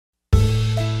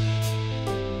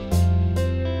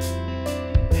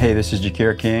Hey, this is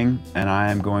Jacquire King, and I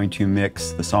am going to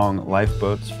mix the song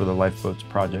Lifeboats for the Lifeboats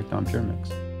project on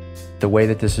Puremix. The way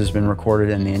that this has been recorded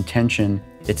and the intention,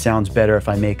 it sounds better if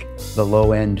I make the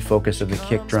low end focus of the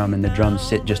kick drum and the drums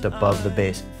sit just above the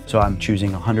bass. So I'm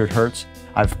choosing 100 Hertz.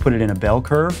 I've put it in a bell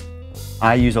curve.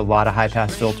 I use a lot of high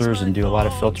pass filters and do a lot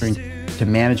of filtering to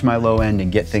manage my low end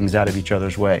and get things out of each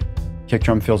other's way. Kick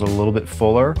drum feels a little bit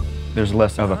fuller. There's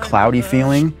less of a cloudy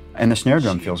feeling, and the snare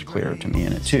drum feels clearer to me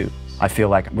in it too. I feel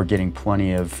like we're getting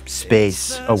plenty of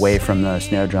space away from the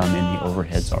snare drum in the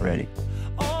overheads already.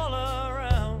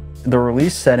 The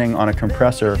release setting on a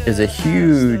compressor is a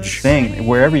huge thing.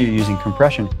 Wherever you're using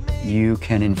compression, you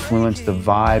can influence the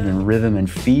vibe and rhythm and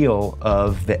feel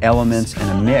of the elements in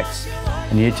a mix.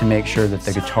 I needed to make sure that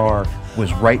the guitar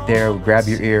was right there, would grab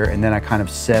your ear, and then I kind of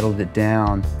settled it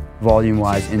down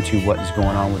volume-wise into what is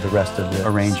going on with the rest of the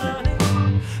arrangement.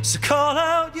 So call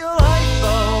out your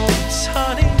lifeboats,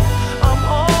 honey, I'm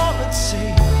all at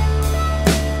sea.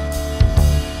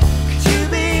 Could you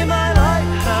be my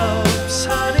lighthouse,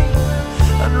 honey,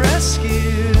 and rescue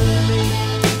me?